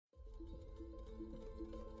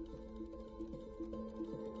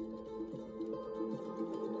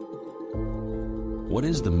What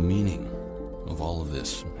is the meaning of all of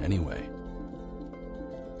this anyway?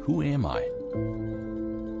 Who am I?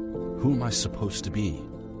 Who am I supposed to be?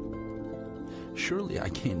 Surely I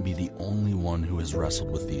can't be the only one who has wrestled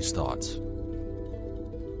with these thoughts.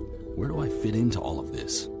 Where do I fit into all of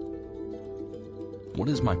this? What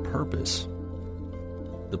is my purpose?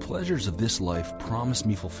 The pleasures of this life promise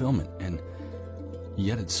me fulfillment, and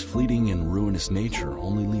yet its fleeting and ruinous nature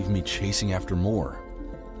only leave me chasing after more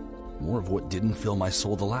of what didn't fill my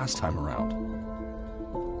soul the last time around.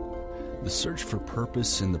 The search for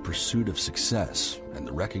purpose and the pursuit of success and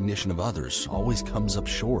the recognition of others always comes up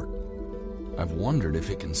short. I've wondered if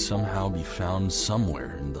it can somehow be found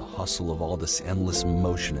somewhere in the hustle of all this endless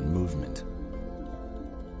motion and movement.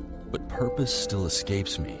 But purpose still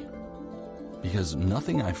escapes me, because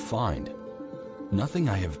nothing I find, nothing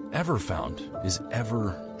I have ever found, is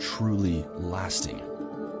ever truly lasting.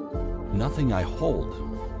 Nothing I hold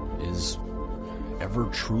is ever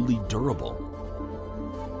truly durable.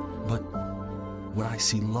 But when I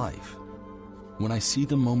see life, when I see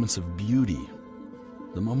the moments of beauty,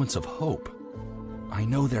 the moments of hope, I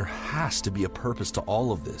know there has to be a purpose to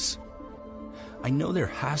all of this. I know there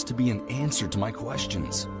has to be an answer to my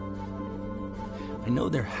questions. I know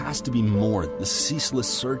there has to be more, the ceaseless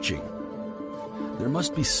searching. There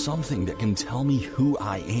must be something that can tell me who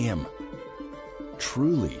I am.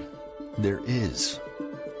 Truly, there is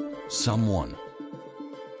someone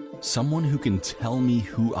who can tell me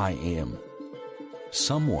who I am.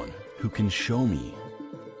 Someone who can show me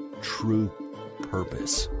true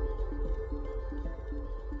purpose.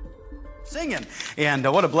 Singing. And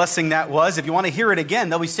what a blessing that was. If you want to hear it again,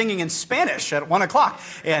 they'll be singing in Spanish at 1 o'clock.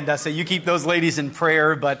 And so you keep those ladies in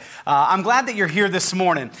prayer. But I'm glad that you're here this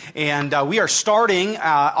morning. And we are starting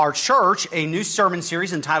our church a new sermon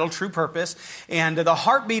series entitled True Purpose. And the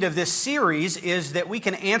heartbeat of this series is that we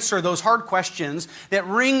can answer those hard questions that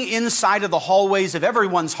ring inside of the hallways of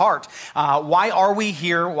everyone's heart. Why are we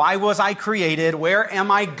here? Why was I created? Where am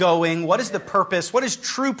I going? What is the purpose? What is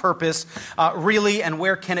true purpose really? And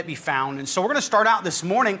where can it be found? And so we're going to start out this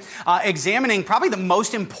morning examining probably the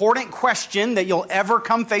most important question that you'll ever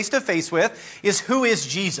come face to face with is, who is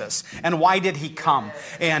Jesus and why did he come?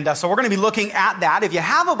 And so we're going to be looking at that. If you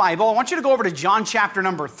have a Bible, I want you to go over to John chapter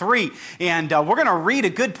number 3. And we're going to read a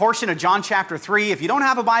good portion of John chapter 3. If you don't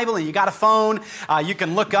have a Bible and you got a phone, you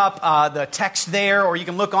can look up the text there, or you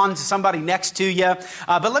can look on to somebody next to you.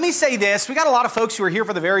 But let me say this. We got a lot of folks who are here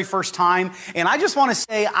for the very first time. And I just want to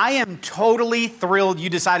say I am totally thrilled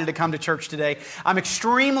you decided to come to church today. I'm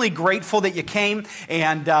extremely grateful that you came,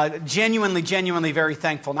 and genuinely very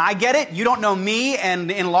thankful. Now, I get it. You don't know me,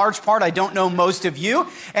 and in large part, I don't know most of you.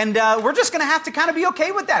 And we're just going to have to kind of be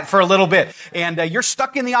okay with that for a little bit. And you're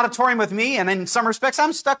stuck in the auditorium with me, and in some respects,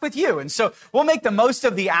 I'm stuck with you. And so we'll make the most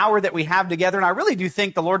of the hour that we have together, and I really do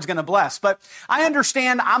think the Lord's going to bless. But I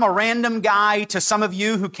understand I'm a random guy to some of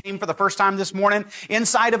you who came for the first time this morning.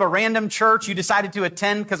 Inside of a random church, you decided to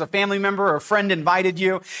attend because a family member or a friend invited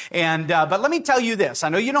you. But let me tell you this. I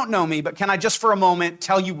know you don't know me, but can I just for a moment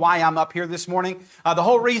tell you why I'm up here this morning? The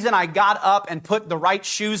whole reason I got up and put the right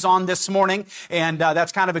shoes on this morning, and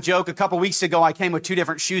that's kind of a joke. A couple weeks ago, I came with 2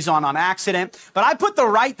 different shoes on accident. But I put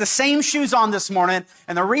the same shoes on this morning,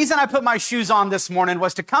 and the reason I put my shoes on this morning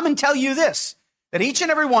was to come and tell you this, that each and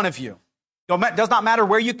every one of you, does not matter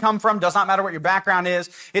where you come from, does not matter what your background is,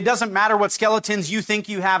 it doesn't matter what skeletons you think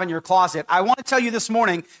you have in your closet. I want to tell you this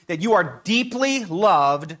morning that you are deeply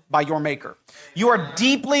loved by your Maker. You are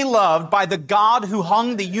deeply loved by the God who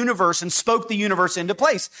hung the universe and spoke the universe into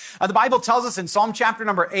place. The Bible tells us in Psalm chapter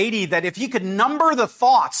number 80 that if you could number the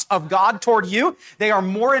thoughts of God toward you, they are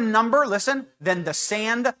more in number, listen, than the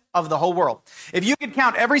sand of the whole world. If you could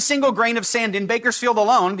count every single grain of sand in Bakersfield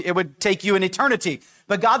alone, it would take you an eternity.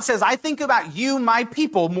 But God says, I think about you, my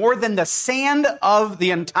people, more than the sand of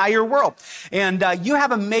the entire world. And you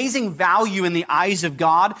have amazing value in the eyes of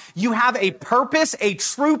God. You have a purpose, a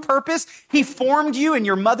true purpose. He formed you in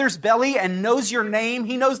your mother's belly and knows your name.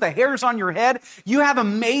 He knows the hairs on your head. You have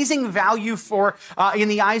amazing value in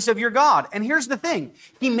the eyes of your God. And here's the thing.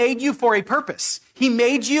 He made you for a purpose. He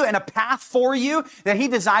made you and a path for you that he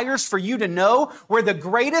desires for you to know, where the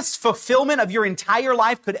greatest fulfillment of your entire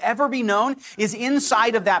life could ever be known is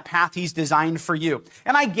inside of that path he's designed for you.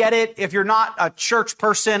 And I get it. If you're not a church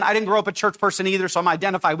person, I didn't grow up a church person either, so I'm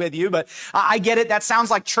identify with you, but I get it. That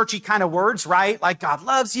sounds like churchy kind of words, right? Like God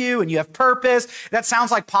loves you and you have purpose. That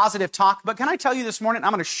sounds like positive talk. But can I tell you this morning,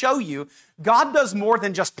 I'm going to show you God does more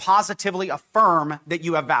than just positively affirm that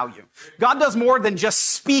you have value. God does more than just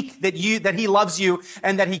speak that he loves you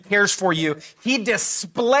and that he cares for you. He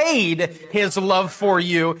displayed his love for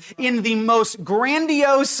you in the most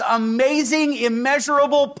grandiose, amazing,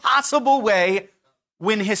 immeasurable possible way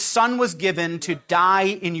when his son was given to die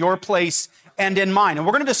in your place and in mine. And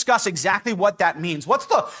we're going to discuss exactly what that means. What's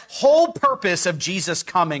the whole purpose of Jesus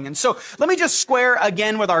coming? And so let me just square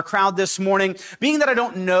again with our crowd this morning. Being that I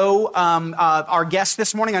don't know our guests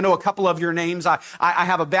this morning, I know a couple of your names. I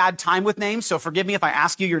have a bad time with names, so forgive me if I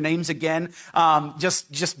ask you your names again.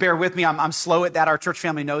 Just bear with me. I'm slow at that. Our church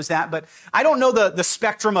family knows that. But I don't know the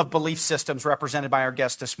spectrum of belief systems represented by our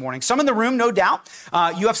guests this morning. Some in the room, no doubt,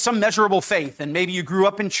 you have some measurable faith, and maybe you grew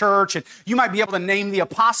up in church, and you might be able to name the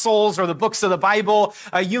apostles or the books of the Bible.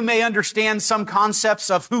 You may understand some concepts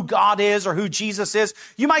of who God is or who Jesus is.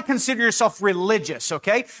 You might consider yourself religious,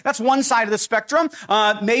 okay? That's one side of the spectrum.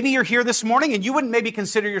 Maybe you're here this morning and you wouldn't maybe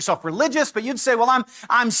consider yourself religious, but you'd say, well,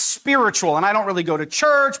 I'm spiritual and I don't really go to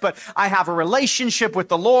church, but I have a relationship with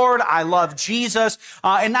the Lord. I love Jesus.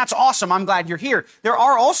 And that's awesome. I'm glad you're here. There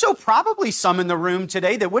are also probably some in the room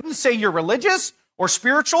today that wouldn't say you're religious or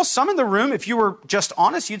spiritual. Some in the room, if you were just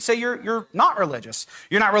honest, you'd say you're not religious.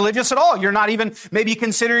 You're not religious at all. You're not even, maybe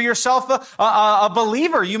consider yourself a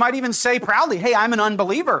believer. You might even say proudly, hey, I'm an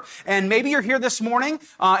unbeliever. And maybe you're here this morning,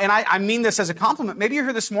 and I mean this as a compliment. Maybe you're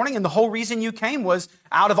here this morning and the whole reason you came was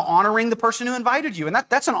out of honoring the person who invited you. And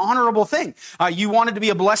that's an honorable thing. You wanted to be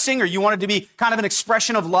a blessing, or you wanted to be kind of an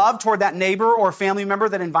expression of love toward that neighbor or family member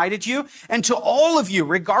that invited you. And to all of you,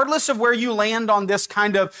 regardless of where you land on this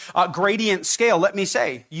kind of gradient scale, let me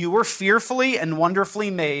say, you were fearfully and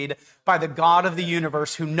wonderfully made by the God of the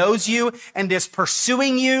universe, who knows you and is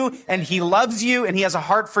pursuing you, and he loves you and he has a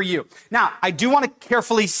heart for you. Now, I do want to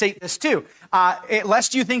carefully say this too.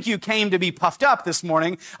 Lest you think you came to be puffed up this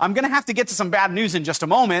morning, I'm going to have to get to some bad news in just a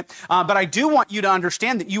moment, but I do want you to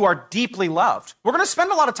understand that you are deeply loved. We're going to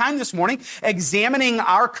spend a lot of time this morning examining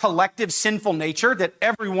our collective sinful nature, that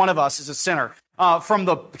every one of us is a sinner. From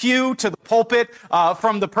the pew to the pulpit,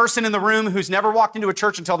 from the person in the room who's never walked into a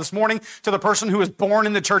church until this morning to the person who was born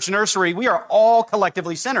in the church nursery, we are all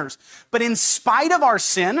collectively sinners. But in spite of our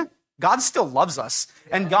sin, God still loves us,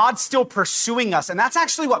 and God's still pursuing us. And that's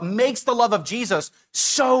actually what makes the love of Jesus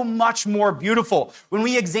so much more beautiful. When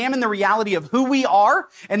we examine the reality of who we are,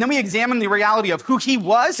 and then we examine the reality of who he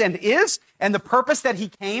was and is, and the purpose that he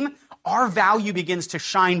came, our value begins to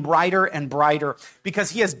shine brighter and brighter, because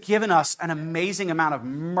he has given us an amazing amount of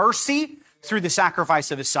mercy through the sacrifice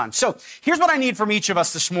of his son. So here's what I need from each of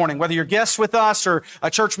us this morning, whether you're guests with us or a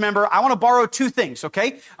church member. I want to borrow two things,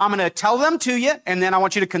 okay? I'm going to tell them to you, and then I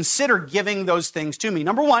want you to consider giving those things to me.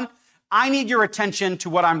 Number one, I need your attention to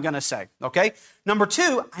what I'm going to say, okay? Number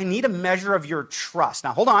two, I need a measure of your trust.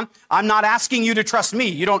 Now, hold on. I'm not asking you to trust me.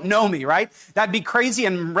 You don't know me, right? That'd be crazy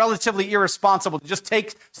and relatively irresponsible to just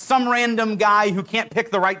take some random guy who can't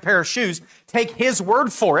pick the right pair of shoes, take his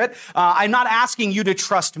word for it. I'm not asking you to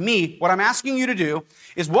trust me. What I'm asking you to do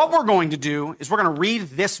is what we're going to do is we're going to read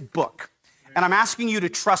this book, and I'm asking you to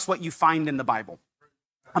trust what you find in the Bible.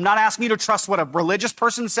 I'm not asking you to trust what a religious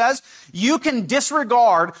person says. You can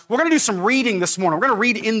disregard. We're going to do some reading this morning. We're going to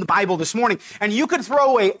read in the Bible this morning. And you could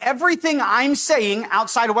throw away everything I'm saying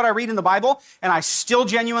outside of what I read in the Bible, and I still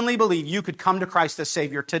genuinely believe you could come to Christ as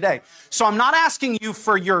Savior today. So I'm not asking you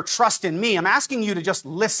for your trust in me. I'm asking you to just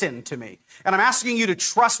listen to me. And I'm asking you to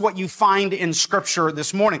trust what you find in Scripture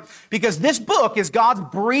this morning. Because this book is God's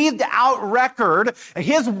breathed out record,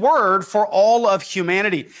 his word for all of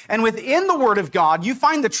humanity. And within the word of God, you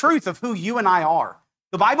find the truth of who you and I are.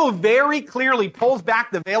 The Bible very clearly pulls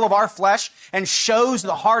back the veil of our flesh and shows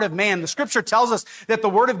the heart of man. The Scripture tells us that the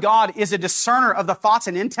Word of God is a discerner of the thoughts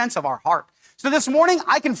and intents of our heart. So this morning,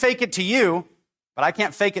 I can fake it to you, but I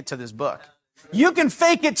can't fake it to this book. You can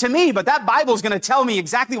fake it to me, but that Bible is going to tell me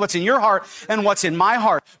exactly what's in your heart and what's in my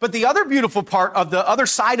heart. But the other beautiful part of the other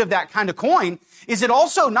side of that kind of coin is it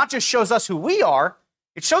also not just shows us who we are,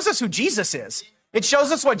 it shows us who Jesus is. It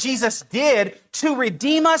shows us what Jesus did to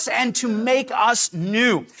redeem us and to make us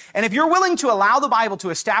new. And if you're willing to allow the Bible to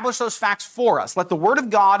establish those facts for us, let the Word of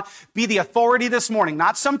God be the authority this morning.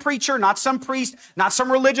 Not some preacher, not some priest, not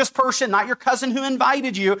some religious person, not your cousin who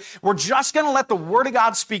invited you. We're just going to let the Word of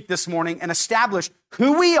God speak this morning and establish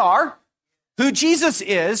who we are, who Jesus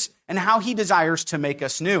is, and how he desires to make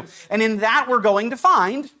us new. And in that, we're going to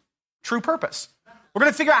find true purpose. We're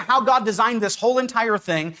going to figure out how God designed this whole entire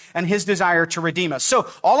thing and his desire to redeem us. So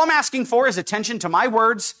all I'm asking for is attention to my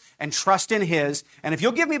words and trust in his. And if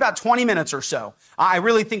you'll give me about 20 minutes or so, I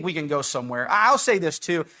really think we can go somewhere. I'll say this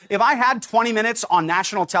too. If I had 20 minutes on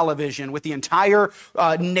national television with the entire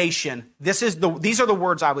nation, these are the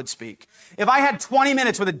words I would speak. If I had 20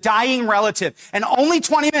 minutes with a dying relative and only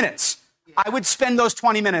 20 minutes, I would spend those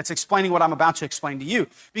 20 minutes explaining what I'm about to explain to you,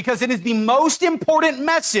 because it is the most important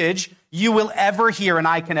message you will ever hear and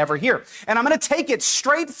I can ever hear. And I'm going to take it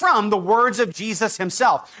straight from the words of Jesus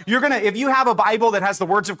himself. If you have a Bible that has the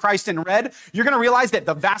words of Christ in red, you're going to realize that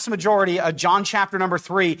the vast majority of John chapter number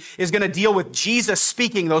 3 is going to deal with Jesus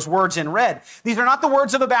speaking those words in red. These are not the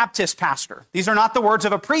words of a Baptist pastor. These are not the words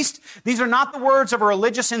of a priest. These are not the words of a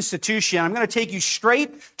religious institution. I'm going to take you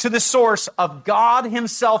straight to the source of God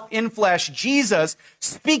himself in flesh, Jesus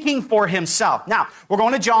speaking for himself. Now, we're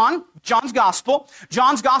going to John's gospel.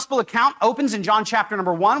 John's gospel account opens in John chapter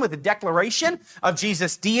number 1 with a declaration of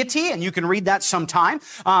Jesus' deity, and you can read that sometime.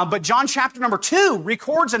 But John chapter number 2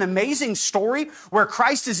 records an amazing story where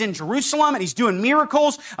Christ is in Jerusalem and he's doing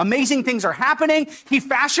miracles. Amazing things are happening. He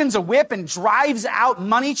fashions a whip and drives out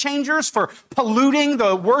money changers for polluting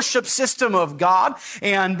the worship system of God.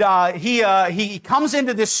 And he comes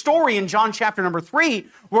into this story in John chapter number 3.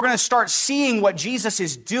 We're going to start seeing what Jesus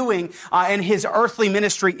is doing and his earthly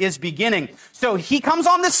ministry is beginning. So he comes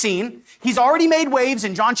on the scene. He's already made waves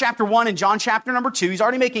in John chapter 1 and John chapter number 2. He's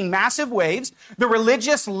already making massive waves. The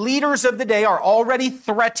religious leaders of the day are already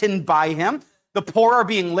threatened by him. The poor are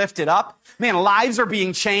being lifted up. Man, lives are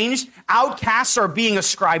being changed. Outcasts are being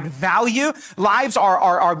ascribed value. Lives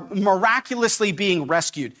are miraculously being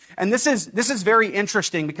rescued. And this is very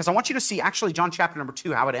interesting because I want you to see actually John chapter number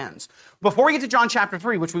 2, how it ends. Before we get to John chapter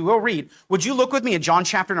 3, which we will read, would you look with me at John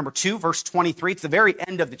chapter number 2, verse 23? It's the very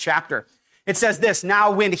end of the chapter. It says this: "Now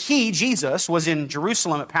when he, Jesus, was in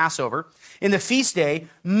Jerusalem at Passover, in the feast day,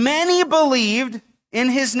 many believed in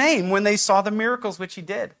his name when they saw the miracles which he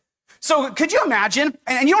did." So could you imagine,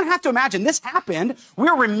 and you don't have to imagine, this happened,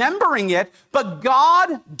 we're remembering it, but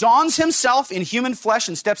God dons himself in human flesh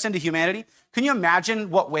and steps into humanity. Can you imagine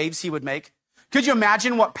what waves he would make? Could you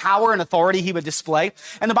imagine what power and authority he would display?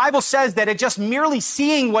 And the Bible says that it just merely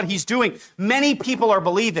seeing what he's doing, many people are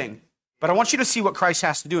believing. But I want you to see what Christ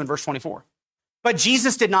has to do in verse 24. "But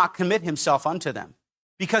Jesus did not commit himself unto them,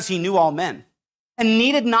 because he knew all men, and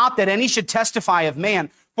needed not that any should testify of man,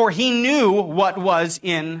 for he knew what was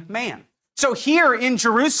in man." So here in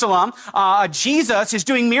Jerusalem, Jesus is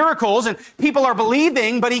doing miracles and people are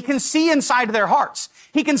believing, but he can see inside their hearts.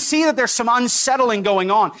 He can see that there's some unsettling going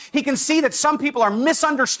on. He can see that some people are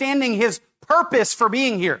misunderstanding his purpose for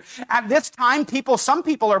being here. At this time, some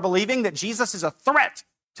people are believing that Jesus is a threat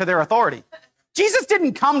to their authority. Jesus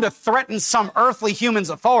didn't come to threaten some earthly human's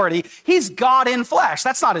authority. He's God in flesh.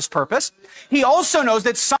 That's not his purpose. He also knows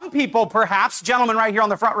that some people, perhaps, gentlemen right here on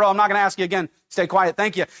the front row, I'm not going to ask you again. Stay quiet.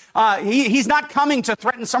 Thank you. He's not coming to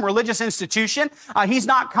threaten some religious institution. He's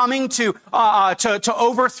not coming to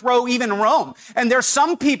overthrow even Rome. And there's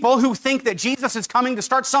some people who think that Jesus is coming to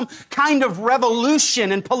start some kind of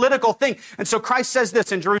revolution and political thing. And so Christ says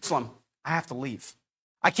this in Jerusalem: "I have to leave.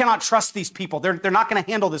 I cannot trust these people. They're not going to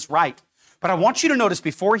handle this right." But I want you to notice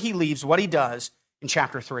before he leaves what he does in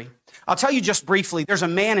chapter 3. I'll tell you just briefly, there's a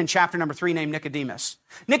man in chapter number 3 named Nicodemus.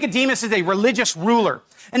 Nicodemus is a religious ruler.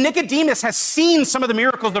 And Nicodemus has seen some of the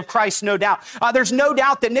miracles of Christ, no doubt. There's no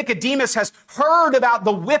doubt that Nicodemus has heard about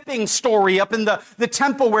the whipping story up in the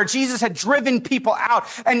temple where Jesus had driven people out.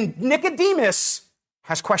 And Nicodemus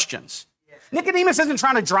has questions. Nicodemus isn't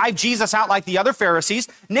trying to drive Jesus out like the other Pharisees.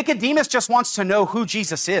 Nicodemus just wants to know who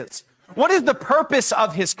Jesus is. What is the purpose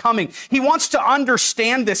of his coming? He wants to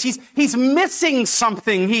understand this. He's missing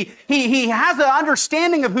something. He has an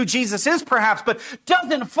understanding of who Jesus is, perhaps, but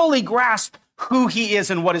doesn't fully grasp who he is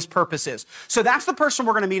and what his purpose is. So that's the person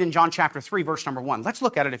we're going to meet in John chapter 3, verse number 1. Let's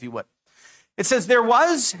look at it if you would. It says, "There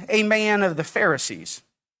was a man of the Pharisees."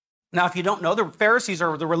 Now, if you don't know, the Pharisees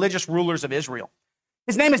are the religious rulers of Israel.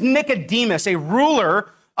 His name is Nicodemus, a ruler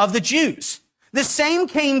of the Jews. "The same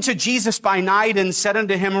came to Jesus by night and said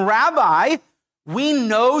unto him, Rabbi, we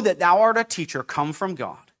know that thou art a teacher come from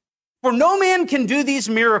God. For no man can do these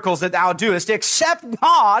miracles that thou doest, except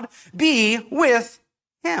God be with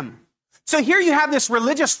him." So here you have this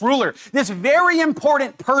religious ruler, this very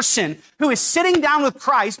important person who is sitting down with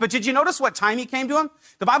Christ. But did you notice what time he came to him?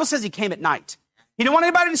 The Bible says he came at night. He didn't want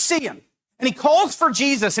anybody to see him. And he calls for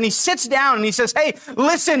Jesus and he sits down and he says, "Hey,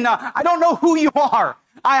 listen, I don't know who you are.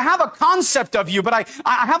 I have a concept of you, but I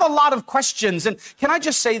have a lot of questions." And can I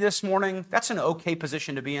just say this morning, that's an okay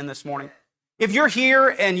position to be in this morning. If you're here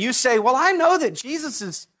and you say, "Well, I know that Jesus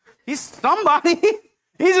is He's somebody.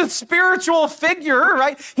 He's a spiritual figure,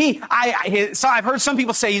 right? So I've heard some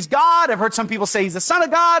people say he's God. I've heard some people say he's the Son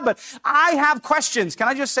of God, but I have questions. Can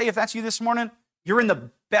I just say, if that's you this morning, you're in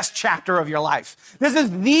the best chapter of your life. This is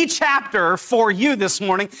the chapter for you this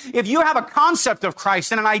morning. If you have a concept of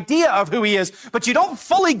Christ and an idea of who he is, but you don't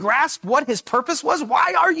fully grasp what his purpose was,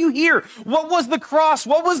 why are you here? What was the cross?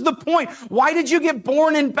 What was the point? Why did you get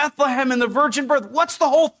born in Bethlehem in the virgin birth? What's the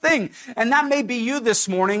whole thing? And that may be you this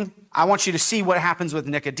morning. I want you to see what happens with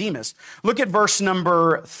Nicodemus. Look at verse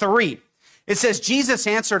number 3. It says, Jesus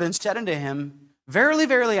answered and said unto him, Verily,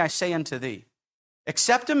 verily, I say unto thee,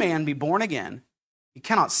 except a man be born again, he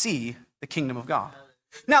cannot see the kingdom of God.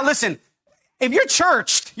 Now listen, if you're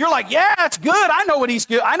churched, you're like, yeah, it's good. I know what he's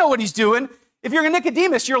doing. If you're a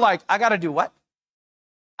Nicodemus, you're like, I got to do what?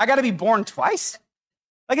 I got to be born twice?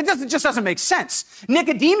 Like it just doesn't make sense.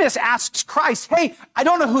 Nicodemus asks Christ, hey, I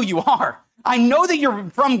don't know who you are. I know that you're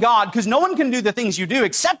from God because no one can do the things you do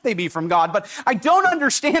except they be from God, but I don't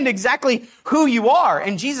understand exactly who you are.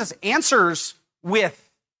 And Jesus answers with,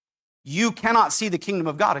 you cannot see the kingdom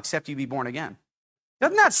of God except you be born again.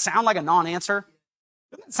 Doesn't that sound like a non-answer?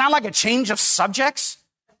 Doesn't it sound like a change of subjects?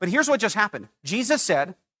 But here's what just happened. Jesus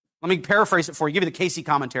said, let me paraphrase it for you, give you the Casey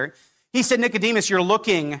commentary. He said, Nicodemus, you're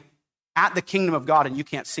looking at the kingdom of God and you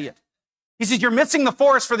can't see it. He says, you're missing the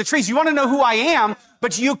forest for the trees. You want to know who I am,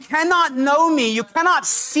 but you cannot know me. You cannot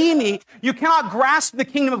see me. You cannot grasp the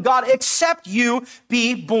kingdom of God except you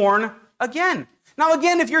be born again. Now,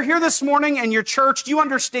 again, if you're here this morning and you're church, do you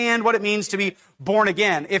understand what it means to be born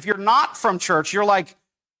again? If you're not from church, you're like,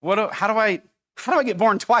 how do I get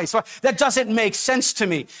born twice? Well, that doesn't make sense to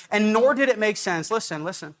me. And nor did it make sense.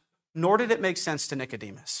 Listen. Nor did it make sense to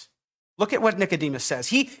Nicodemus. Look at what Nicodemus says.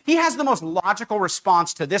 He has the most logical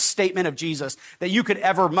response to this statement of Jesus that you could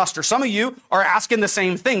ever muster. Some of you are asking the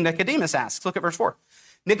same thing Nicodemus asks. Look at verse 4.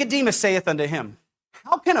 Nicodemus saith unto him,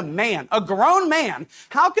 how can a man, a grown man,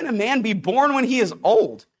 how can a man be born when he is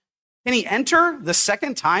old? Can he enter the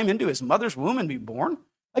second time into his mother's womb and be born?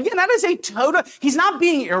 Again, that is he's not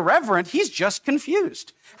being irreverent, he's just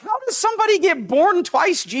confused. How does somebody get born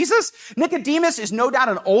twice, Jesus? Nicodemus is no doubt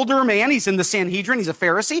an older man. He's in the Sanhedrin, he's a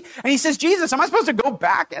Pharisee. And he says, Jesus, am I supposed to go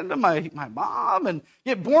back into my mom and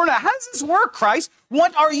get born? How does this work, Christ?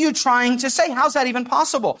 What are you trying to say? How's that even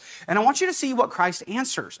possible? And I want you to see what Christ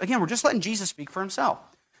answers. Again, we're just letting Jesus speak for himself.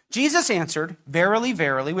 Jesus answered, verily,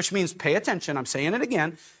 verily, which means pay attention. I'm saying it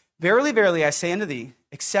again. Verily, verily, I say unto thee,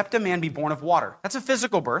 except a man be born of water. That's a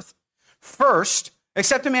physical birth. First,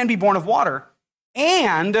 except a man be born of water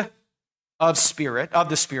and of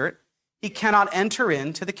the Spirit, he cannot enter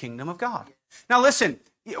into the kingdom of God. Now listen,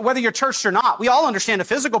 whether you're churched or not, we all understand a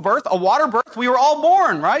physical birth, a water birth. We were all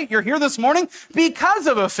born, right? You're here this morning because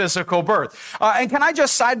of a physical birth. And can I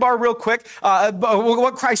just sidebar real quick?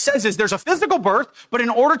 What Christ says is there's a physical birth, but in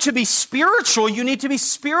order to be spiritual, you need to be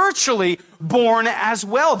spiritually born as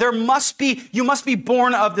well. You must be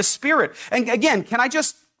born of the Spirit. And again, can I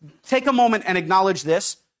just take a moment and acknowledge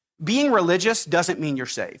this? Being religious doesn't mean you're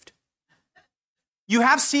saved. You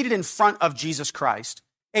have seated in front of Jesus Christ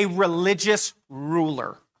a religious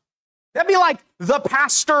ruler. That'd be like the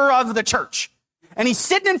pastor of the church. And he's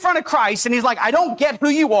sitting in front of Christ and he's like, I don't get who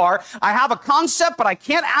you are. I have a concept, but I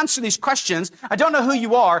can't answer these questions. I don't know who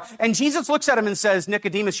you are. And Jesus looks at him and says,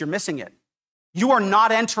 Nicodemus, you're missing it. You are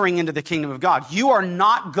not entering into the kingdom of God. You are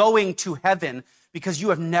not going to heaven because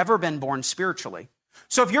you have never been born spiritually.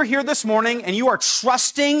 So if you're here this morning and you are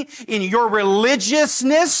trusting in your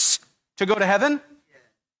religiousness to go to heaven,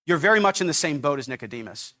 you're very much in the same boat as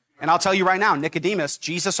Nicodemus. And I'll tell you right now, Nicodemus,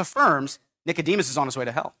 Jesus affirms, Nicodemus is on his way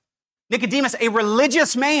to hell. Nicodemus, a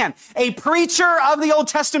religious man, a preacher of the Old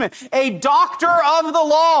Testament, a doctor of the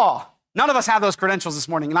law. None of us have those credentials this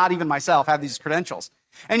morning, not even myself have these credentials.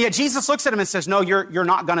 And yet Jesus looks at him and says, no, you're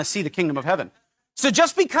not going to see the kingdom of heaven. So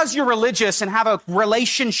just because you're religious and have a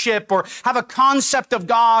relationship or have a concept of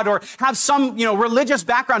God or have some, religious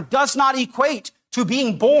background does not equate to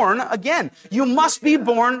being born again. You must be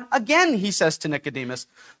born again, he says to Nicodemus.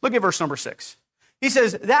 Look at verse number 6. He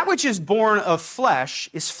says, that which is born of flesh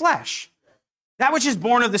is flesh. That which is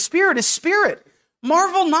born of the Spirit is spirit.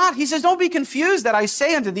 Marvel not. He says, don't be confused that I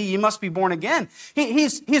say unto thee, you must be born again.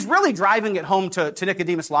 He's really driving it home to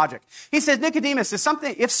Nicodemus' logic. He says, Nicodemus,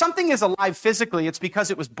 if something is alive physically, it's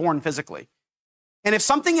because it was born physically. And if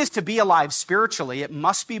something is to be alive spiritually, it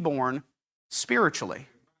must be born spiritually.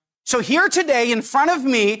 So here today in front of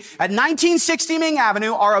me at 1960 Ming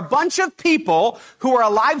Avenue are a bunch of people who are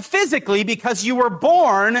alive physically because you were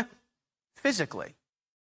born physically.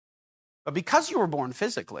 But because you were born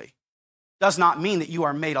physically does not mean that you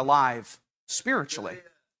are made alive spiritually.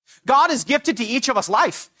 God has gifted to each of us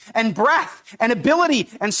life and breath and ability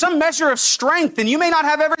and some measure of strength. And you may not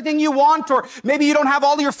have everything you want, or maybe you don't have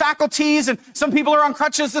all your faculties. And some people are on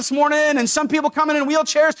crutches this morning, and some people coming in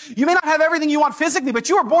wheelchairs. You may not have everything you want physically, but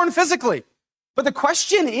you were born physically. But the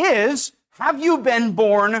question is, have you been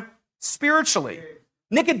born spiritually?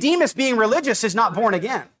 Nicodemus, being religious, is not born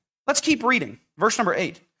again. Let's keep reading. Verse number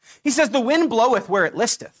 8. He says, the wind bloweth where it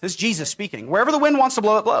listeth. This is Jesus speaking. Wherever the wind wants to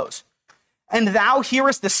blow, it blows. And thou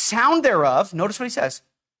hearest the sound thereof. Notice what he says.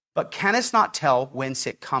 But canst not tell whence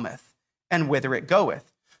it cometh and whither it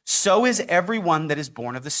goeth. So is everyone that is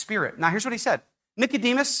born of the Spirit. Now here's what he said.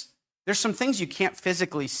 Nicodemus, there's some things you can't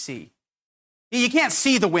physically see. You can't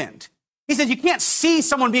see the wind. He said, you can't see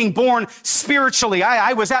someone being born spiritually.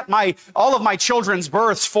 I was at all of my children's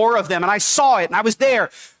births, 4 of them, and I saw it, and I was there.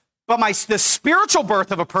 But the spiritual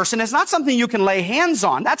birth of a person is not something you can lay hands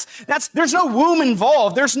on. There's no womb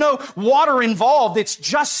involved. There's no water involved. It's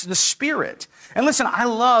just the Spirit. And listen, I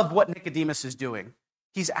love what Nicodemus is doing.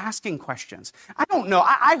 He's asking questions. I don't know.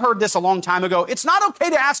 I heard this a long time ago. It's not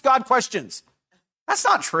okay to ask God questions. That's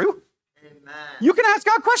not true. Amen. You can ask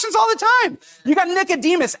God questions all the time. You got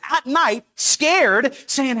Nicodemus at night, scared,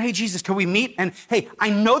 saying, hey, Jesus, can we meet? And hey,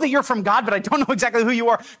 I know that you're from God, but I don't know exactly who you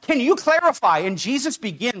are. Can you clarify? And Jesus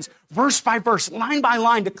begins verse by verse, line by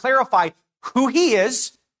line, to clarify who he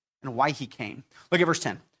is and why he came. Look at verse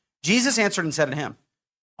 10. Jesus answered and said to him,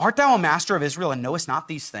 art thou a master of Israel and knowest not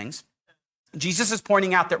these things? Jesus is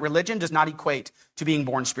pointing out that religion does not equate to being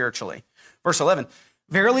born spiritually. Verse 11.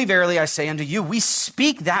 Verily, verily, I say unto you, we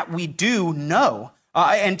speak that we do know,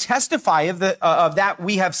 and testify of that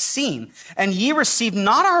we have seen, and ye receive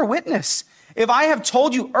not our witness. If I have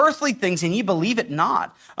told you earthly things and ye believe it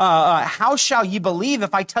not, how shall ye believe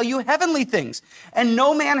if I tell you heavenly things? And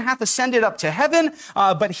no man hath ascended up to heaven,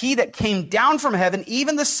 but he that came down from heaven,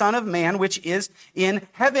 even the Son of Man, which is in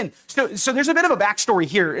heaven. So there's a bit of a backstory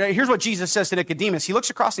here. Here's what Jesus says to Nicodemus. He looks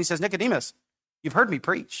across and he says, Nicodemus, you've heard me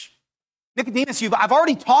preach. Nicodemus, I've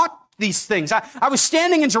already taught these things. I was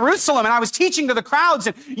standing in Jerusalem and I was teaching to the crowds,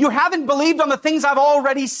 and you haven't believed on the things I've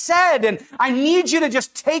already said. And I need you to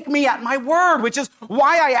just take me at my word, which is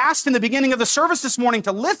why I asked in the beginning of the service this morning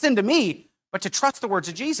to listen to me, but to trust the words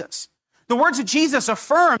of Jesus. The words of Jesus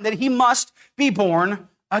affirm that he must be born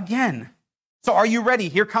again. So are you ready?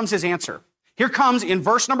 Here comes his answer. Here comes in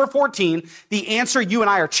verse number 14, the answer you and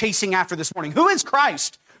I are chasing after this morning. Who is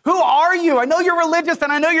Christ? Who are you? I know you're religious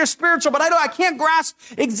and I know you're spiritual, but I can't grasp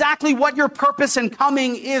exactly what your purpose in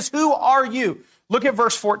coming is. Who are you? Look at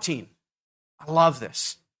verse 14. I love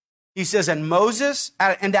this. He says, and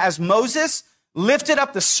as Moses lifted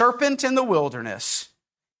up the serpent in the wilderness,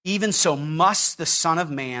 even so must the Son of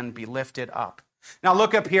Man be lifted up. Now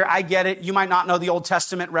look up here. I get it. You might not know the Old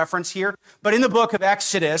Testament reference here, but in the book of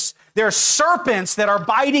Exodus, there are serpents that are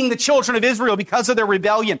biting the children of Israel because of their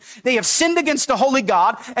rebellion. They have sinned against the holy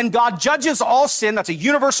God, and God judges all sin. That's a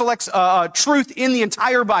universal truth in the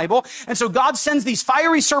entire Bible. And so God sends these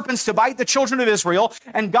fiery serpents to bite the children of Israel,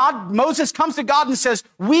 and Moses comes to God and says,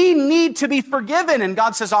 we need to be forgiven. And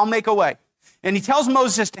God says, I'll make a way. And he tells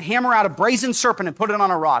Moses to hammer out a brazen serpent and put it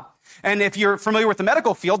on a rod. And if you're familiar with the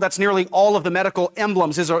medical field, that's nearly all of the medical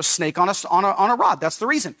emblems is a snake on a rod. That's the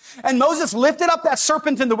reason. And Moses lifted up that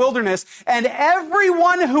serpent in the wilderness, and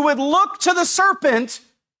everyone who would look to the serpent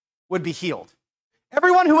would be healed.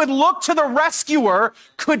 Everyone who would look to the rescuer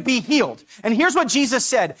could be healed. And here's what Jesus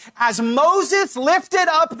said. As Moses lifted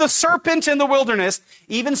up the serpent in the wilderness,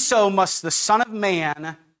 even so must the Son of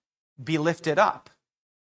Man be lifted up.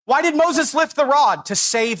 Why did Moses lift the rod? To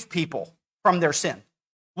save people from their sin.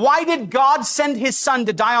 Why did God send his son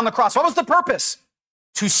to die on the cross? What was the purpose?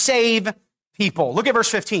 To save people. Look at verse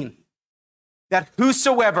 15. That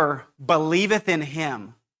whosoever believeth in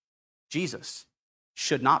him, Jesus,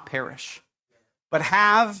 should not perish, but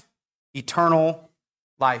have eternal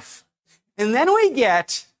life. And then we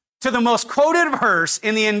get to the most quoted verse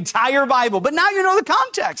in the entire Bible. But now you know the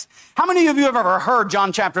context. How many of you have ever heard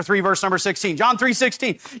John chapter 3, verse number 16? John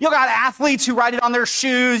 3:16. You got athletes who write it on their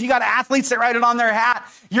shoes. You got athletes that write it on their hat.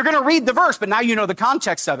 You're going to read the verse, but now you know the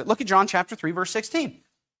context of it. Look at John chapter 3, verse 16.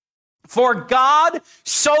 For God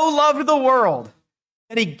so loved the world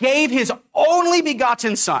that he gave his only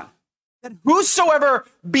begotten Son, that whosoever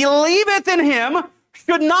believeth in him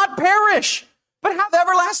should not perish, but have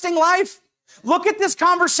everlasting life. Look at this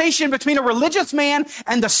conversation between a religious man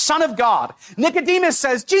and the Son of God. Nicodemus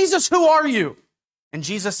says, Jesus, who are you? And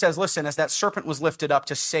Jesus says, listen, as that serpent was lifted up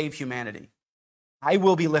to save humanity, I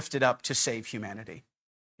will be lifted up to save humanity.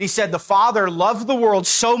 He said, the Father loved the world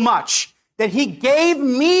so much that he gave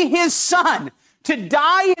me his Son to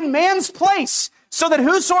die in man's place, so that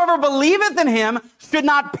whosoever believeth in him should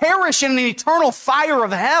not perish in an eternal fire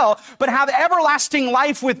of hell, but have everlasting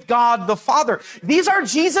life with God the Father. These are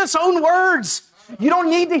Jesus' own words. You don't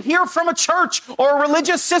need to hear from a church or a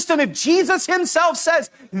religious system. If Jesus himself says,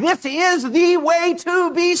 this is the way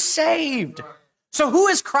to be saved. So who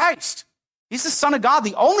is Christ? He's the Son of God,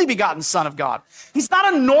 the only begotten Son of God. He's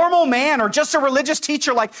not a normal man or just a religious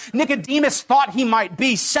teacher like Nicodemus thought he might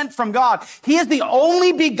be, sent from God. He is the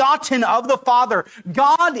only begotten of the Father,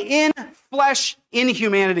 God in flesh, in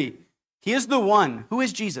humanity. He is the one. Who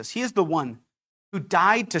is Jesus? He is the one who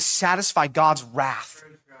died to satisfy God's wrath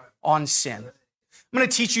on sin. I'm going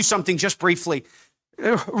to teach you something just briefly.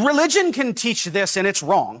 Religion can teach this, and it's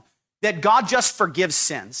wrong, that God just forgives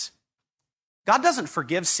sins. God doesn't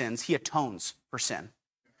forgive sins. He atones for sin.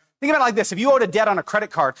 Think about it like this. If you owed a debt on a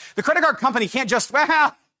credit card, the credit card company can't just,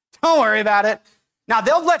 well, don't worry about it. Now,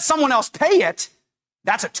 they'll let someone else pay it.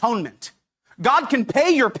 That's atonement. God can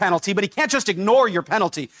pay your penalty, but he can't just ignore your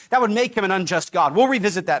penalty. That would make him an unjust God. We'll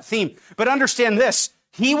revisit that theme. But understand this.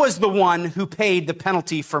 He was the one who paid the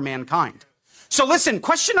penalty for mankind. So listen,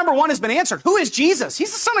 question number one has been answered. Who is Jesus?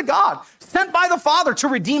 He's the Son of God, sent by the Father to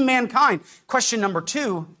redeem mankind. Question number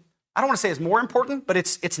two, I don't want to say it's more important, but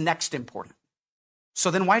it's next important. So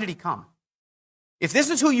then why did he come? If this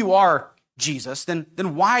is who you are, Jesus, then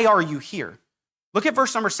why are you here? Look at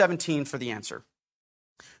verse number 17 for the answer.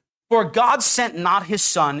 For God sent not his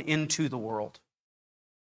Son into the world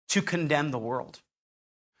to condemn the world,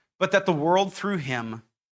 but that the world through him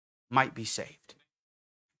might be saved.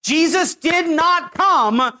 Jesus did not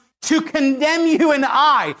come to condemn you and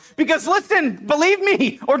I. Because listen, believe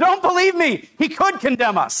me or don't believe me, he could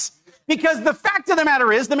condemn us. Because the fact of the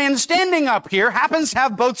matter is, the man standing up here happens to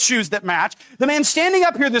have both shoes that match. The man standing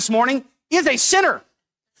up here this morning is a sinner.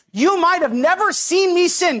 You might have never seen me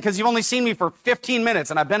sin because you've only seen me for 15 minutes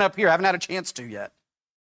and I've been up here. I haven't had a chance to yet.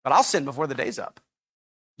 But I'll sin before the day's up.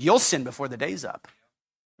 You'll sin before the day's up.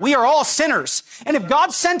 We are all sinners. And if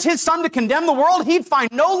God sent his Son to condemn the world, he'd find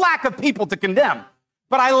no lack of people to condemn.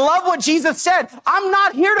 But I love what Jesus said. I'm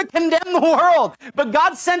not here to condemn the world. But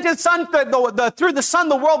God sent his Son, through the Son,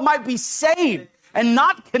 the world might be saved and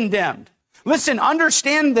not condemned. Listen,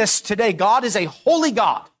 understand this today. God is a holy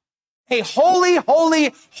God. A holy,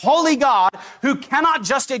 holy, holy God who cannot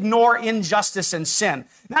just ignore injustice and sin.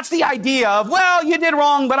 That's the idea of, well, you did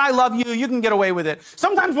wrong, but I love you. You can get away with it.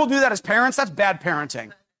 Sometimes we'll do that as parents. That's bad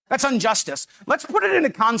parenting. That's injustice. Let's put it in a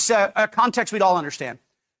context we'd all understand.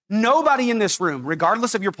 Nobody in this room,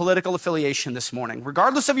 regardless of your political affiliation this morning,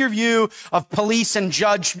 regardless of your view of police and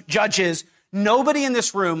judges, nobody in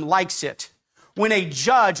this room likes it when a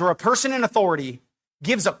judge or a person in authority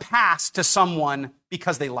gives a pass to someone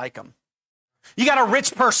because they like them. You got a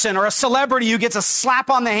rich person or a celebrity who gets a slap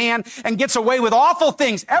on the hand and gets away with awful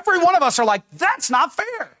things. Every one of us are like, that's not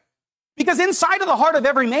fair. Because inside of the heart of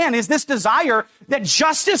every man is this desire that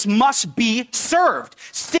justice must be served.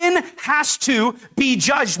 Sin has to be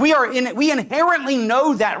judged. We inherently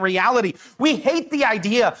know that reality. We hate the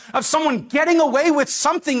idea of someone getting away with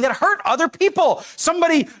something that hurt other people.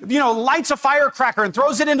 Somebody, lights a firecracker and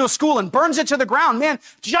throws it into a school and burns it to the ground. Man,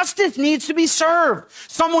 justice needs to be served.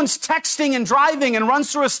 Someone's texting and driving and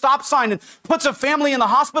runs through a stop sign and puts a family in the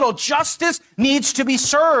hospital. Justice needs to be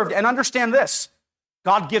served. And understand this.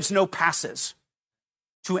 God gives no passes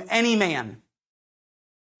to any man.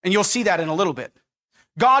 And you'll see that in a little bit.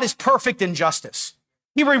 God is perfect in justice.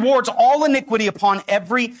 He rewards all iniquity upon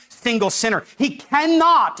every single sinner. He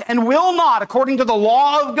cannot and will not, according to the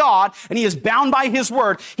law of God, and he is bound by his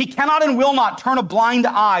word, he cannot and will not turn a blind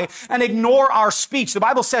eye and ignore our speech. The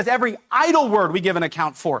Bible says every idle word we give an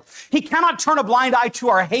account for. He cannot turn a blind eye to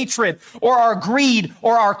our hatred or our greed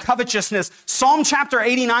or our covetousness. Psalm chapter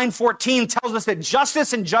 89:14 tells us that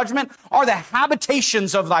justice and judgment are the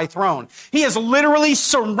habitations of thy throne. He is literally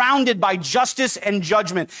surrounded by justice and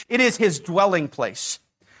judgment. It is his dwelling place.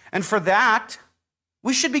 And for that,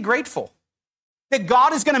 we should be grateful that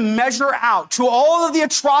God is going to measure out to all of the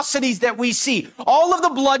atrocities that we see, all of the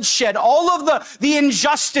bloodshed, all of the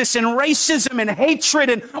injustice and racism and hatred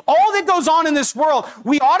and all that goes on in this world.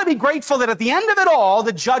 We ought to be grateful that at the end of it all,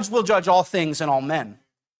 the judge will judge all things and all men.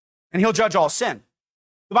 And he'll judge all sin.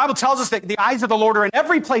 The Bible tells us that the eyes of the Lord are in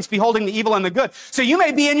every place beholding the evil and the good. So you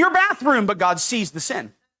may be in your bathroom, but God sees the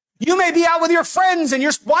sin. You may be out with your friends and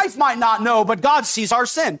your wife might not know, but God sees our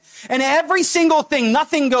sin. And every single thing,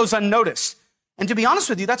 nothing goes unnoticed. And to be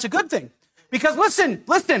honest with you, that's a good thing. Because listen,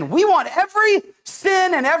 we want every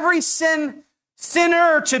sin and every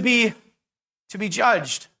sinner to be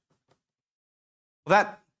judged.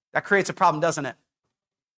 Well, that creates a problem, doesn't it?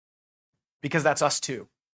 Because that's us too.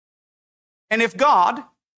 And if God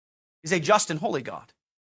is a just and holy God.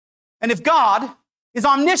 And if God is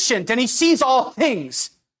omniscient and he sees all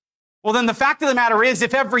things, well, then the fact of the matter is,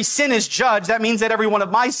 if every sin is judged, that means that every one of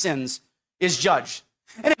my sins is judged.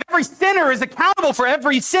 And if every sinner is accountable for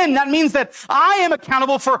every sin, that means that I am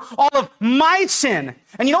accountable for all of my sin.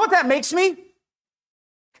 And you know what that makes me?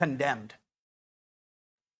 Condemned.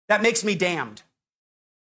 That makes me damned.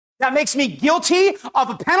 That makes me guilty of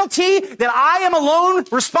a penalty that I am alone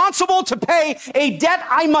responsible to pay, a debt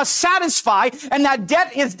I must satisfy, and that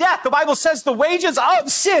debt is death. The Bible says the wages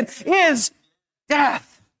of sin is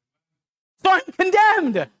death. So I'm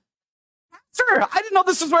condemned. Sir, I didn't know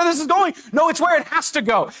this is where this is going. No, it's where it has to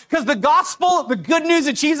go. Because the gospel, the good news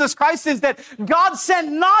of Jesus Christ is that God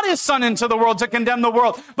sent not his son into the world to condemn the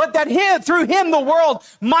world, but that through him the world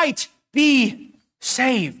might be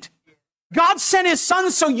saved. God sent his son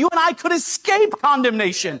so you and I could escape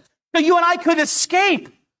condemnation, so you and I could escape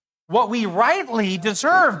what we rightly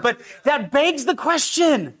deserve. But that begs the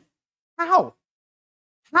question, how?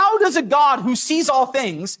 How does a God who sees all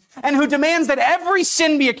things and who demands that every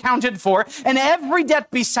sin be accounted for and every debt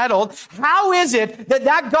be settled, how is it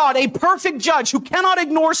that God, a perfect judge who cannot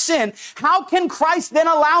ignore sin, how can Christ then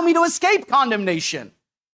allow me to escape condemnation?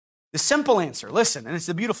 The simple answer, listen, and it's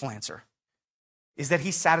the beautiful answer, is that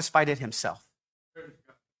he satisfied it himself.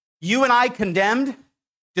 You and I condemned,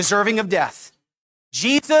 deserving of death.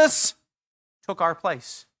 Jesus took our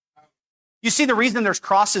place. You see, the reason there's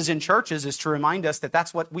crosses in churches is to remind us that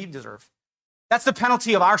that's what we deserve. That's the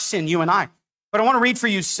penalty of our sin, you and I. But I want to read for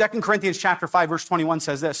you 2 Corinthians chapter 5, verse 21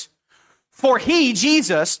 says this. For he,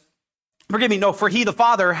 Jesus, for he, the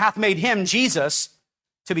Father, hath made him, Jesus,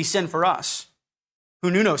 to be sin for us, who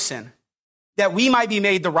knew no sin, that we might be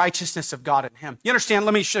made the righteousness of God in him. You understand?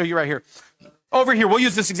 Let me show you right here. Over here, we'll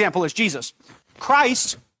use this example as Jesus.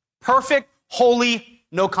 Christ, perfect, holy,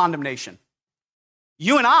 no condemnation.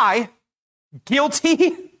 You and I,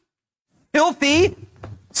 guilty, filthy,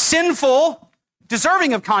 sinful,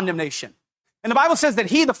 deserving of condemnation. And the Bible says that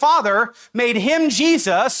he, the Father, made him,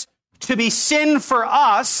 Jesus, to be sin for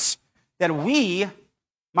us, that we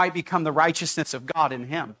might become the righteousness of God in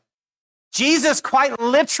him. Jesus quite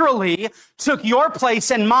literally took your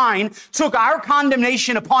place and mine, took our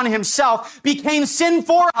condemnation upon himself, became sin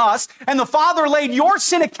for us, and the Father laid your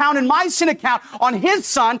sin account and my sin account on his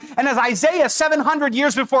Son. And as Isaiah 700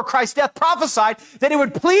 years before Christ's death prophesied, that it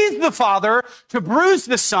would please the Father to bruise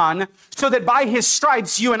the Son so that by his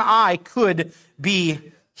stripes you and I could be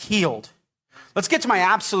healed. Let's get to my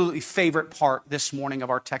absolutely favorite part this morning of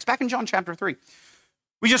our text. Back in John chapter 3.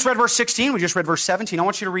 We just read verse 16. We just read verse 17. I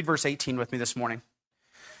want you to read verse 18 with me this morning.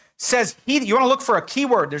 It says, you want to look for a key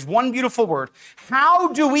word. There's one beautiful word. How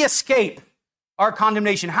do we escape our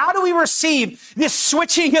condemnation? How do we receive this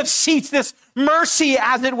switching of seats, this mercy,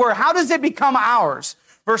 as it were? How does it become ours?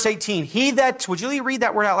 Verse 18, he that, would you read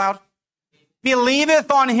that word out loud?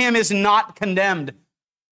 Believeth on him is not condemned,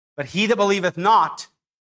 but he that believeth not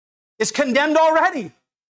is condemned already.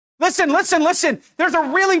 Listen. There's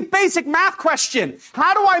a really basic math question.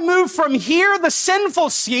 How do I move from here, the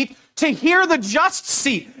sinful seat, to here, the just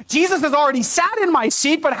seat? Jesus has already sat in my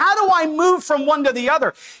seat, but how do I move from one to the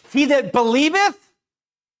other? He that believeth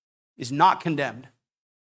is not condemned,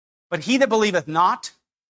 but he that believeth not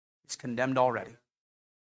is condemned already.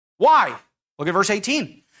 Why? Look at verse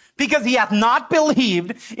 18. Because he hath not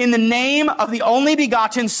believed in the name of the only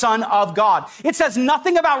begotten Son of God. It says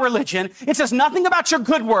nothing about religion. It says nothing about your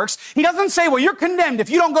good works. He doesn't say, well, you're condemned if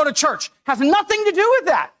you don't go to church. Has nothing to do with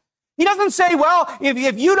that. He doesn't say, well,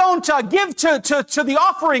 if you don't give to the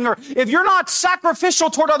offering, or if you're not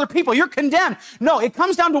sacrificial toward other people, you're condemned. No, it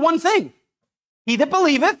comes down to one thing. He that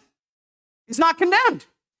believeth is not condemned.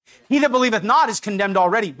 He that believeth not is condemned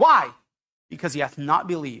already. Why? Because he hath not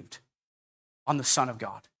believed on the Son of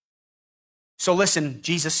God. So listen,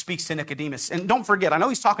 Jesus speaks to Nicodemus. And don't forget, I know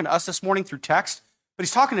he's talking to us this morning through text, but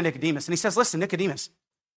he's talking to Nicodemus. And he says, listen, Nicodemus,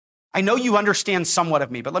 I know you understand somewhat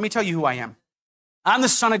of me, but let me tell you who I am. I'm the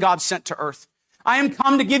Son of God sent to earth. I am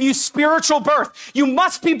come to give you spiritual birth. You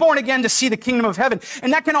must be born again to see the kingdom of heaven.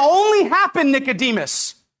 And that can only happen,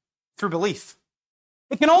 Nicodemus, through belief.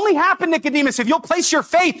 It can only happen, Nicodemus, if you'll place your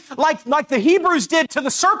faith like the Hebrews did to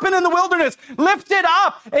the serpent in the wilderness. Lift it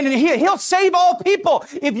up, and he'll save all people.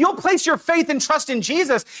 If you'll place your faith and trust in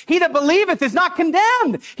Jesus, he that believeth is not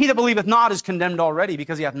condemned. He that believeth not is condemned already,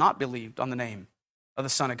 because he hath not believed on the name of the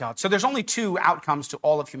Son of God. So there's only two outcomes to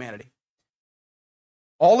all of humanity.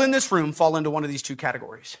 All in this room fall into one of these two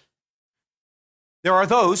categories. There are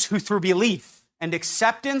those who, through belief and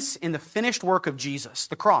acceptance in the finished work of Jesus,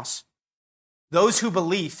 the cross, those who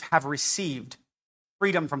believe have received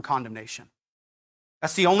freedom from condemnation.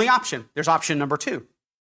 That's the only option. There's option number two.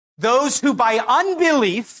 those who by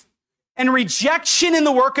unbelief and rejection in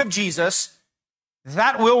the work of Jesus,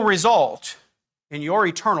 that will result in your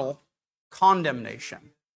eternal condemnation.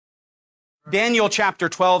 Daniel chapter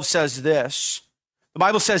 12 says this. The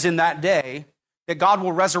Bible says in that day that God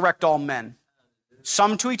will resurrect all men,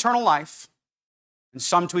 some to eternal life and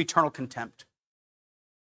some to eternal contempt.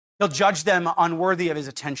 He'll judge them unworthy of his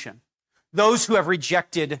attention, those who have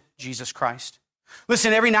rejected Jesus Christ.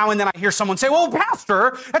 Listen, every now and then I hear someone say, well,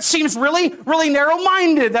 Pastor, that seems really, really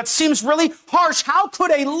narrow-minded. That seems really harsh. How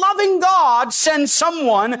could a loving God send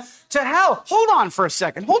someone to hell? Hold on for a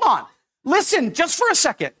second. Hold on. Listen, just for a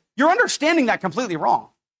second. You're understanding that completely wrong.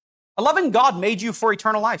 A loving God made you for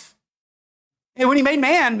eternal life. And when he made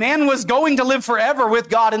man, man was going to live forever with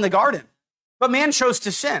God in the garden. But man chose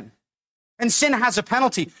to sin. And sin has a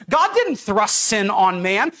penalty. God didn't thrust sin on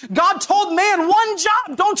man. God told man one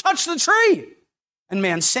job, don't touch the tree. And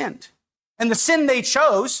man sinned. And the sin they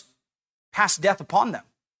chose passed death upon them.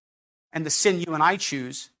 And the sin you and I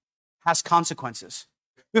choose has consequences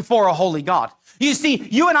before a holy God. You see,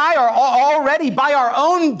 you and I are already, by our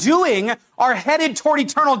own doing, are headed toward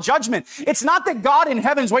eternal judgment. It's not that God in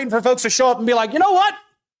heaven's waiting for folks to show up and be like, you know what?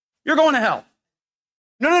 You're going to hell.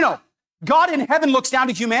 No. God in heaven looks down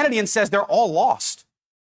to humanity and says they're all lost.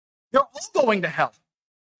 They're all going to hell.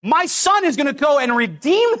 My son is going to go and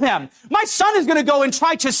redeem them. My son is going to go and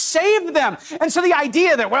try to save them. And so the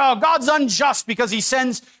idea that, well, God's unjust because he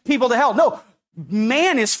sends people to hell. No,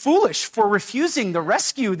 man is foolish for refusing the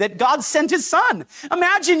rescue that God sent his son.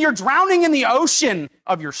 Imagine you're drowning in the ocean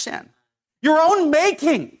of your sin, your own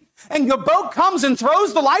making. And the boat comes and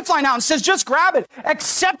throws the lifeline out and says, just grab it.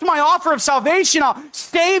 Accept my offer of salvation. I'll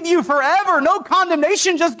save you forever. No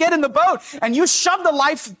condemnation. Just get in the boat. And you shove the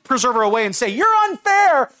life preserver away and say, you're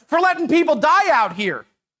unfair for letting people die out here.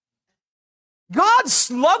 God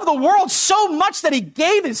loved the world so much that he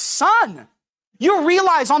gave his son. You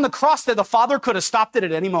realize on the cross that the Father could have stopped it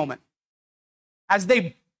at any moment. As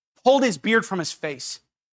they pulled his beard from his face,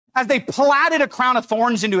 as they plaited a crown of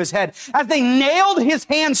thorns into his head, as they nailed his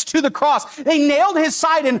hands to the cross, they nailed his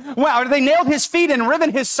side and, well, they nailed his feet and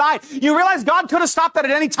riven his side. You realize God could have stopped that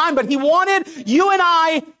at any time, but he wanted you and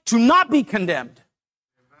I to not be condemned.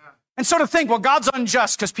 And so to think, well, God's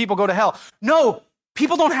unjust because people go to hell. No,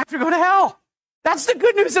 people don't have to go to hell. That's the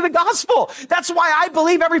good news of the gospel. That's why I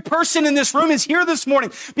believe every person in this room is here this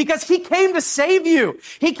morning, because he came to save you.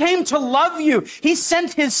 He came to love you. He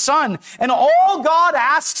sent his son. And all God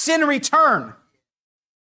asks in return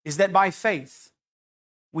is that by faith,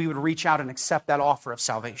 we would reach out and accept that offer of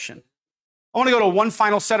salvation. I want to go to one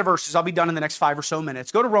final set of verses. I'll be done in the next 5 or so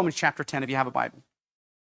minutes. Go to Romans chapter 10 if you have a Bible.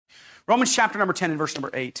 Romans chapter number 10 and verse number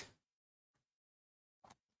 8.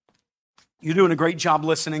 You're doing a great job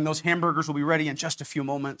listening. Those hamburgers will be ready in just a few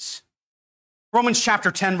moments. Romans chapter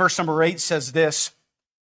 10, verse number 8 says this.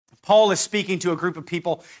 Paul is speaking to a group of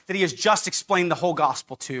people that he has just explained the whole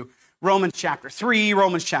gospel to. Romans chapter 3,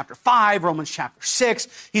 Romans chapter 5, Romans chapter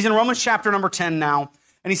 6. He's in Romans chapter number 10 now.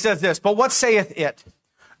 And he says this, but what saith it?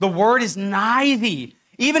 The word is nigh thee,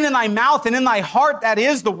 even in thy mouth and in thy heart. That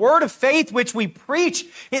is the word of faith which we preach.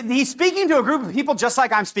 He's speaking to a group of people just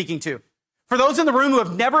like I'm speaking to. For those in the room who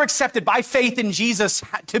have never accepted by faith in Jesus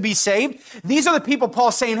to be saved, these are the people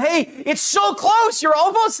Paul's saying, hey, it's so close. You're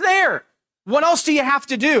almost there. What else do you have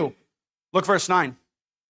to do? Look, verse 9.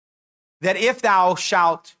 That if thou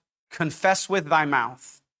shalt confess with thy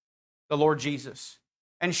mouth the Lord Jesus,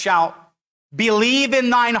 and shalt believe in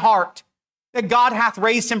thine heart that God hath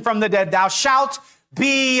raised him from the dead, thou shalt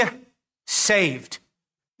be saved.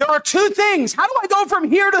 There are two things. How do I go from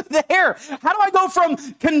here to there? How do I go from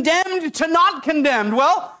condemned to not condemned?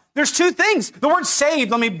 Well, there's two things. The word saved,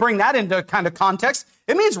 let me bring that into kind of context.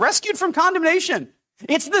 It means rescued from condemnation.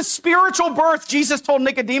 It's the spiritual birth Jesus told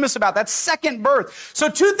Nicodemus about, that second birth. So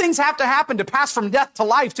two things have to happen to pass from death to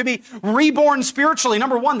life, to be reborn spiritually.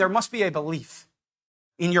 Number one, there must be a belief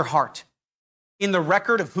in your heart, in the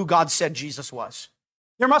record of who God said Jesus was.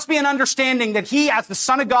 There must be an understanding that he, as the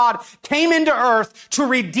Son of God, came into earth to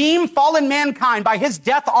redeem fallen mankind by his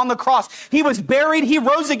death on the cross. He was buried. He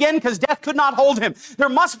rose again because death could not hold him. There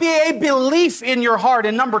must be a belief in your heart.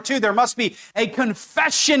 And number two, there must be a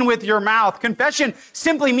confession with your mouth. Confession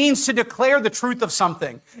simply means to declare the truth of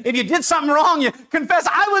something. If you did something wrong, you confess,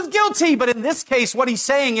 I was guilty. But in this case, what he's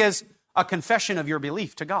saying is a confession of your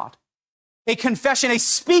belief to God. A confession, a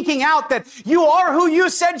speaking out that you are who you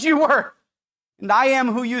said you were. And I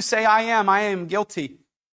am who you say I am guilty,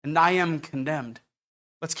 and I am condemned.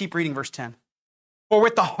 Let's keep reading verse 10. For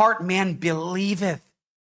with the heart man believeth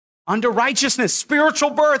unto righteousness, spiritual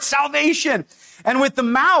birth, salvation. And with the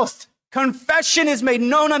mouth confession is made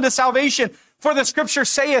known unto salvation. For the scripture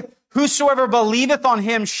saith, whosoever believeth on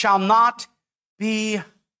him shall not be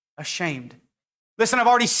ashamed. Listen, I've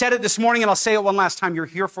already said it this morning, and I'll say it one last time. You're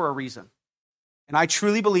here for a reason. And I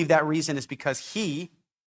truly believe that reason is because he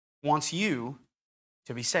wants you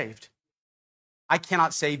to be saved. I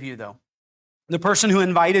cannot save you, though. The person who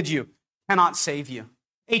invited you cannot save you.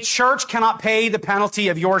 A church cannot pay the penalty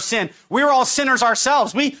of your sin. We're all sinners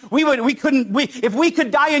ourselves. If we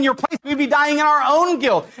could die in your place, we'd be dying in our own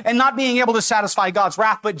guilt and not being able to satisfy God's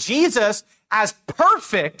wrath. But Jesus, as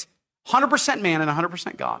perfect, 100% man and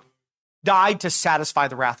 100% God, died to satisfy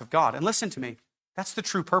the wrath of God. And listen to me, that's the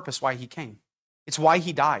true purpose why he came. It's why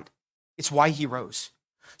he died. It's why he rose.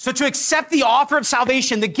 So to accept the offer of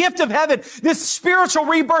salvation, the gift of heaven, this spiritual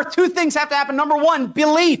rebirth, two things have to happen. Number one,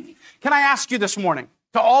 belief. Can I ask you this morning,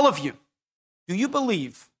 to all of you, do you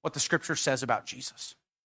believe what the scripture says about Jesus?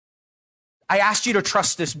 I asked you to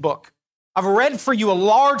trust this book. I've read for you a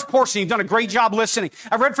large portion. You've done a great job listening.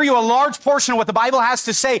 I've read for you a large portion of what the Bible has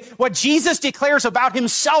to say, what Jesus declares about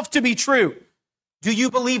himself to be true. Do you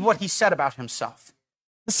believe what he said about himself?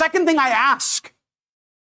 The second thing I ask,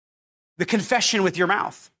 the confession with your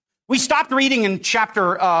mouth. We stopped reading in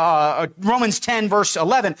chapter Romans 10, verse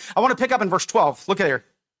 11. I want to pick up in verse 12. Look at here.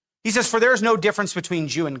 He says, for there is no difference between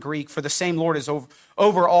Jew and Greek, for the same Lord is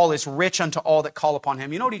over all, is rich unto all that call upon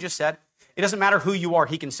him. You know what he just said? It doesn't matter who you are,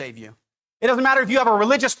 he can save you. It doesn't matter if you have a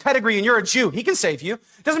religious pedigree and you're a Jew, he can save you.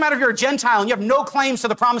 It doesn't matter if you're a Gentile and you have no claims to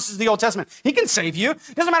the promises of the Old Testament, he can save you.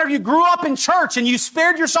 It doesn't matter if you grew up in church and you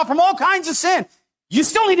spared yourself from all kinds of sin. You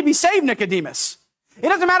still need to be saved, Nicodemus. It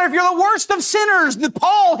doesn't matter if you're the worst of sinners.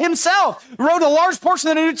 Paul himself wrote a large portion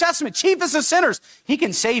of the New Testament, chiefest of sinners. He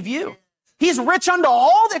can save you. He's rich unto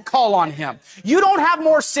all that call on him. You don't have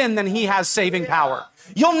more sin than he has saving power.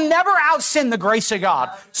 You'll never out-sin the grace of God.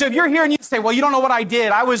 So if you're here and you say, well, you don't know what I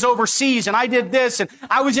did. I was overseas and I did this and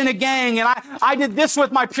I was in a gang and I did this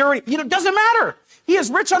with my purity. It doesn't matter. He is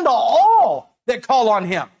rich unto all that call on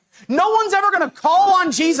him. No one's ever going to call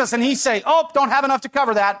on Jesus and he say, oh, don't have enough to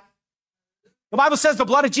cover that. The Bible says the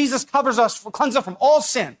blood of Jesus covers us, cleanses us from all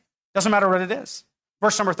sin. Doesn't matter what it is.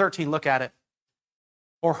 Verse number 13, look at it.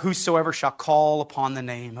 Or whosoever shall call upon the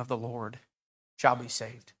name of the Lord shall be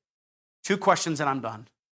saved. Two questions and I'm done.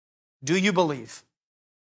 Do you believe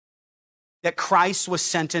that Christ was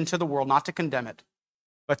sent into the world not to condemn it,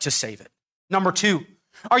 but to save it? Number two,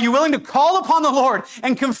 are you willing to call upon the Lord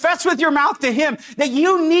and confess with your mouth to him that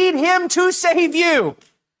you need him to save you?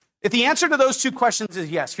 If the answer to those two questions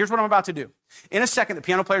is yes, here's what I'm about to do. In a second, the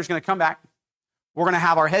piano player is going to come back. We're going to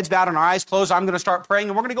have our heads bowed and our eyes closed. I'm going to start praying,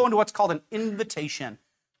 and we're going to go into what's called an invitation.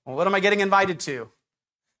 Well, what am I getting invited to?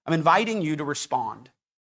 I'm inviting you to respond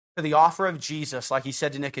to the offer of Jesus, like he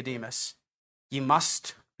said to Nicodemus. You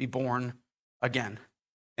must be born again.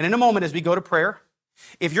 And in a moment, as we go to prayer,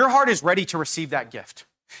 if your heart is ready to receive that gift,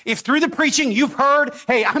 if through the preaching you've heard,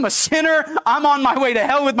 hey, I'm a sinner, I'm on my way to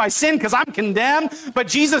hell with my sin because I'm condemned, but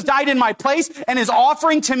Jesus died in my place and is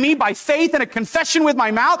offering to me by faith and a confession with my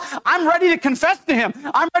mouth, I'm ready to confess to him.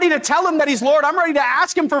 I'm ready to tell him that he's Lord. I'm ready to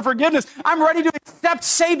ask him for forgiveness. I'm ready to accept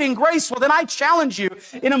saving grace. Well, then I challenge you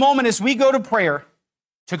in a moment as we go to prayer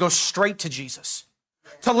to go straight to Jesus,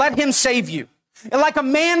 to let him save you. And like a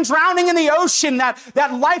man drowning in the ocean, that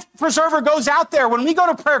life preserver goes out there. When we go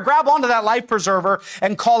to prayer, grab onto that life preserver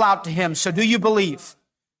and call out to him. So do you believe?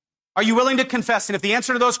 Are you willing to confess? And if the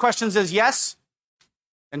answer to those questions is yes,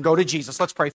 then go to Jesus. Let's pray.